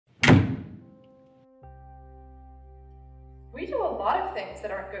We do a lot of things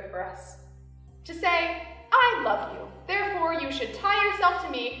that aren't good for us. To say, I love you, therefore you should tie yourself to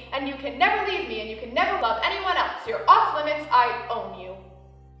me, and you can never leave me, and you can never love anyone else. You're off limits, I own you.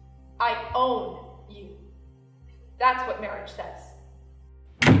 I own you. That's what marriage says.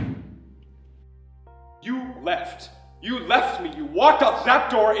 You left. You left me. You walked out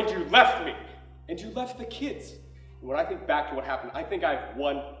that door and you left me. And you left the kids. And when I think back to what happened, I think I have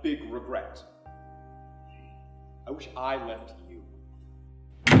one big regret. I wish I left you.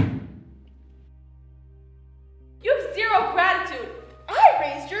 You have zero gratitude. I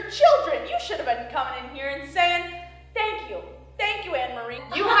raised your children. You should have been coming in here and saying, thank you. Thank you, Anne-Marie.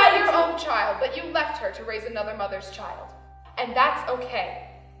 You had your own child, but you left her to raise another mother's child. And that's okay.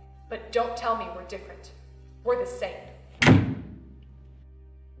 But don't tell me we're different. We're the same.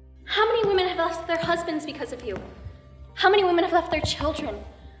 How many women have left their husbands because of you? How many women have left their children?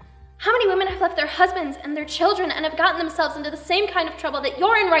 How many women have left their husbands and their children and have gotten themselves into the same kind of trouble that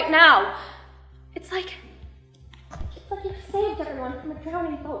you're in right now? It's like you've saved everyone from a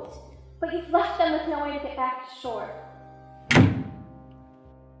drowning boat, but you've left them with no way to get back to shore.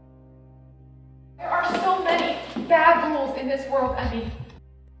 There are so many bad rules in this world, Emmy.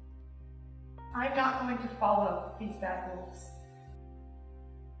 I'm not going to follow these bad rules.